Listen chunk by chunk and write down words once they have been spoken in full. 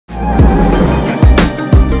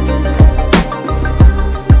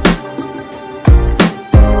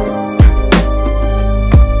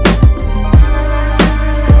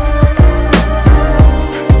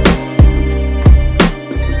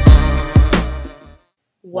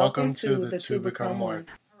Welcome to the Two Become One.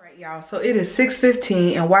 Alright y'all, so it is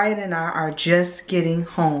 6:15 and Wyatt and I are just getting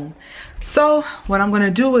home. So what I'm going to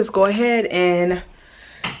do is go ahead and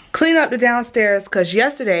clean up the downstairs because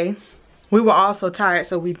yesterday we were all so tired,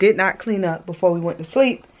 so we did not clean up before we went to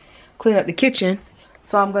sleep. Clean up the kitchen.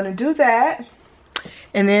 So I'm going to do that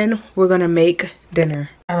and then we're going to make dinner.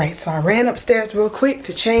 Alright, so I ran upstairs real quick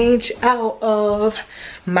to change out of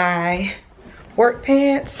my work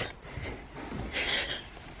pants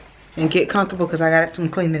and get comfortable because I got some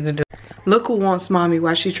cleaning to do. Look who wants mommy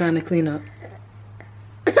while she's trying to clean up.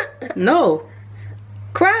 No.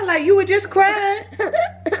 Cry like you were just crying.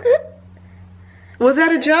 Was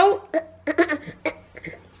that a joke?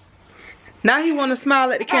 Now he want to smile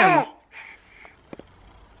at the camera.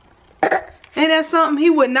 Ain't that something? He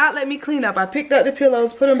would not let me clean up. I picked up the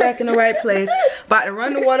pillows, put them back in the right place, about to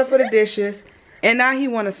run the water for the dishes, and now he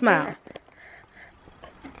want to smile.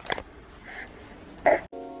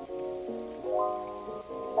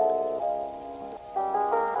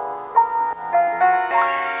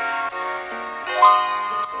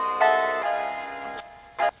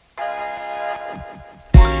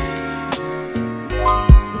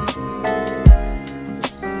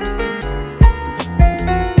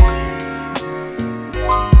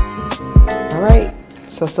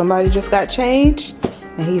 So somebody just got changed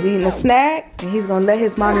and he's eating a snack and he's gonna let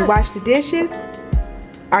his mommy wash the dishes.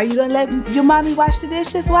 Are you gonna let your mommy wash the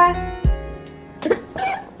dishes? Why?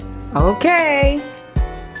 Okay.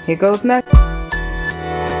 Here goes nothing.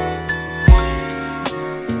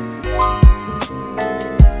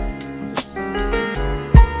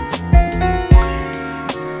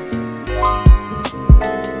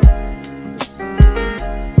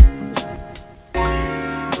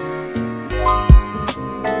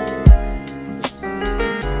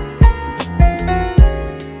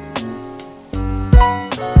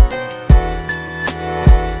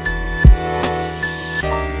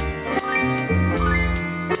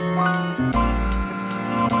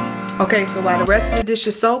 Okay, so while the rest of the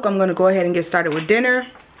dishes soak, I'm gonna go ahead and get started with dinner.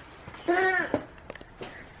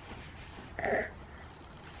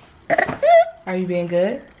 Are you being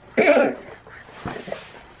good?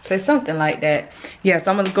 Say something like that. Yeah,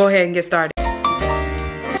 so I'm gonna go ahead and get started.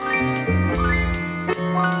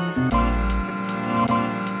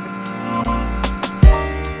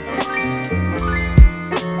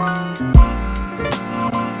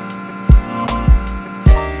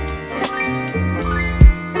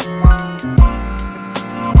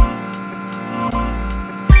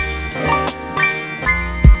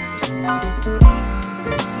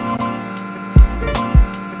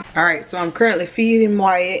 Alright, so I'm currently feeding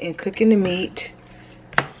Wyatt and cooking the meat.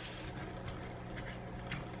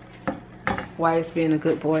 Wyatt's being a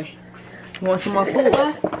good boy. You want some more food,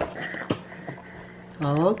 Wyatt?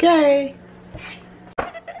 Okay.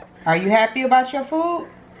 Are you happy about your food?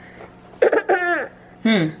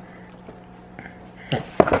 Can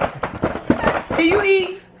you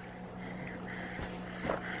eat?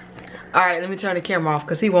 Alright, let me turn the camera off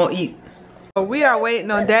because he won't eat. So we are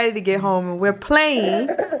waiting on Daddy to get home and we're playing.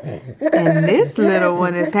 And this little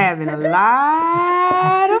one is having a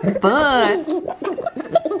lot of fun.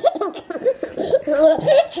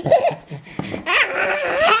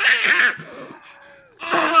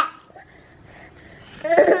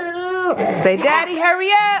 Say, Daddy,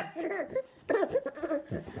 hurry up.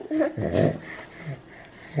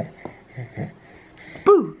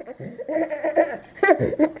 Boo.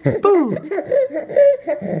 Boo. Boo.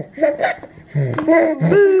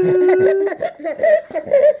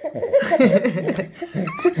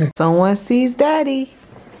 Someone sees Daddy.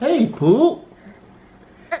 Hey, Pooh.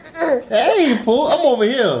 Hey, Pooh. I'm over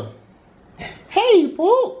here. Hey,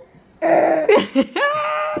 Pooh.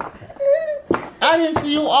 I didn't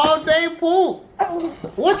see you all day, Pooh.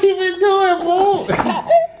 What you been doing, Pooh?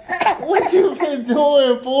 What you been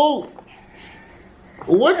doing, Pooh?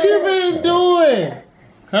 What you been doing?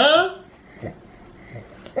 Huh?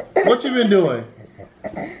 What you been doing?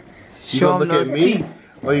 You gonna look at me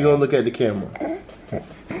or you gonna look at the camera?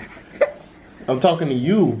 I'm talking to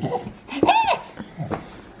you.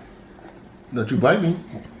 Don't you bite me.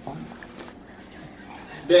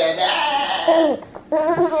 Dada!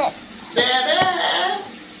 Dada!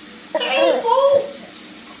 Hey, Pooh!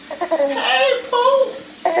 Hey, Pooh!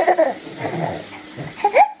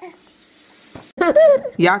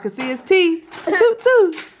 Y'all can see his teeth. Toot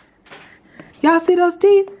toot. Y'all see those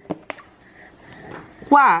teeth?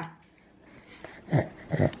 Why?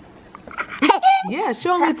 Yeah,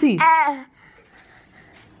 show him your teeth.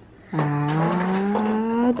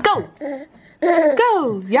 Go.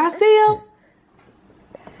 Go. Y'all see him?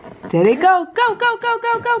 There they go. Go, go, go,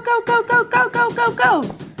 go, go, go, go, go, go, go, go, go.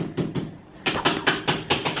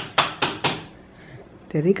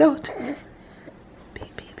 There they go. Beep,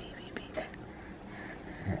 beep, beep, beep,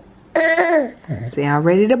 beep. See, I'm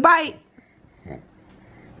ready to bite.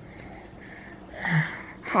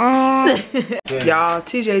 Y'all,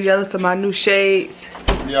 TJ jealous of my new shades.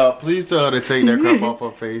 Y'all, please tell her to take that crap off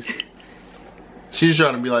her face. She's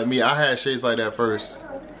trying to be like me. I had shades like that first.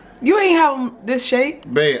 You ain't have this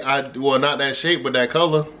shape? Babe, well, not that shape, but that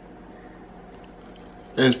color.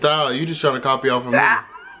 And style, you just trying to copy off of me.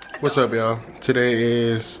 What's up, y'all?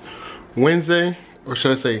 Today is Wednesday, or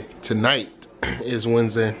should I say tonight is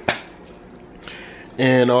Wednesday.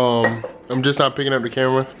 And I'm just not picking up the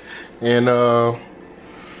camera. And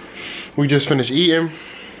we just finished eating.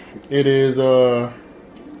 It is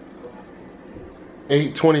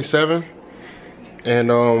 8:27.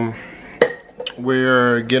 And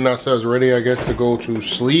we're getting ourselves ready, I guess, to go to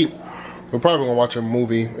sleep. We're probably gonna watch a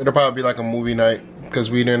movie. It'll probably be like a movie night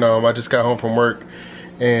because we didn't. I just got home from work,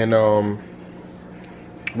 and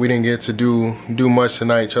we didn't get to do much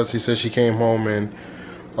tonight. Chelsea said she came home and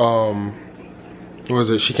what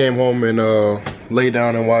was it? She came home and lay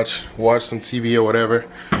down and watch some TV or whatever.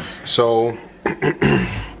 So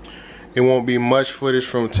it won't be much footage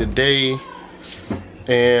from today,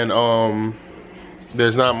 and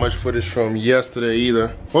there's not much footage from yesterday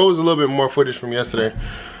either. Well, it was a little bit more footage from yesterday,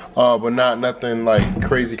 but nothing like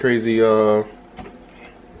crazy like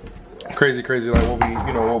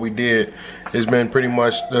what we did. It's been pretty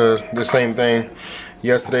much the same thing.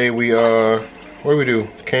 Yesterday we what did we do?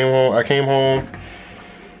 I came home.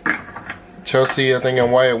 Chelsea, I think,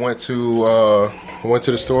 and Wyatt went to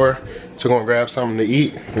the store to go and grab something to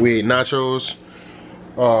eat. We ate nachos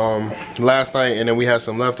last night, and then we had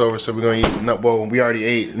some leftovers, so we're gonna eat. Well, we already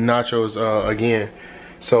ate nachos again,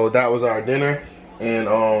 so that was our dinner. And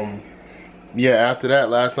yeah, after that,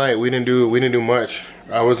 last night we didn't do much.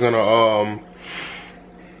 I was gonna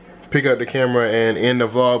pick up the camera and end the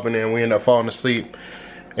vlog, but then we ended up falling asleep.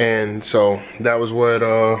 And so that was what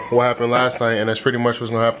happened last night, and that's pretty much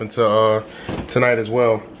what's gonna happen to tonight as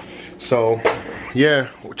well. So yeah,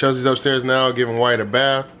 Chelsea's upstairs now giving Wyatt a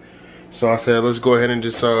bath. So I said, let's go ahead and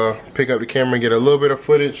just pick up the camera and get a little bit of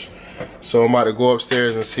footage. So I'm about to go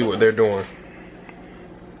upstairs and see what they're doing.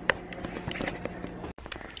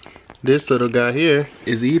 This little guy here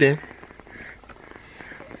is eating.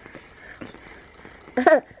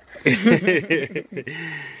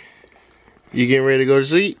 You getting ready to go to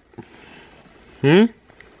sleep? You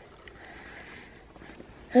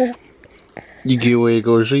get ready to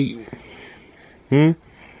go to sleep? So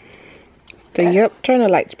yep, turn the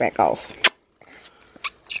lights back off.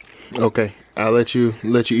 Okay, I'll let you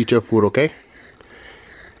eat your food, okay?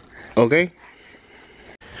 Okay?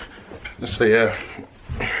 So yeah,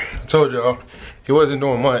 I told y'all he wasn't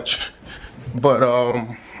doing much, but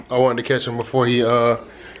I wanted to catch him before he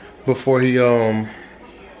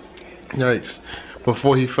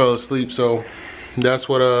fell asleep. So that's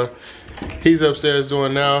what he's upstairs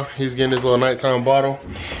doing now. He's getting his little nighttime bottle,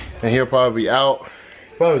 and he'll probably be out.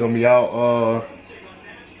 Probably gonna be out.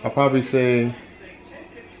 I'll probably say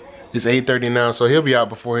it's 8:30 now, so he'll be out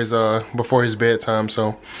before his bedtime.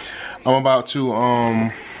 So I'm about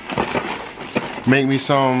to make me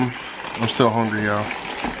some. I'm still hungry, y'all.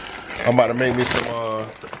 I'm about to make me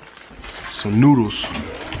some noodles.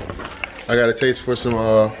 I got a taste for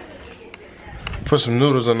some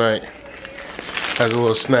noodles tonight as a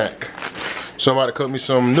little snack. So I'm about to cook me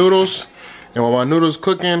some noodles, and while my noodles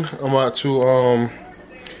cooking, I'm about to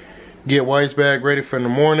get Wyatt's bag ready for in the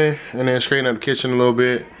morning, and then straighten up the kitchen a little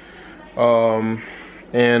bit.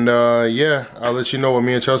 Yeah, I'll let you know what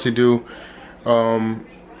me and Chelsea do when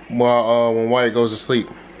Wyatt goes to sleep.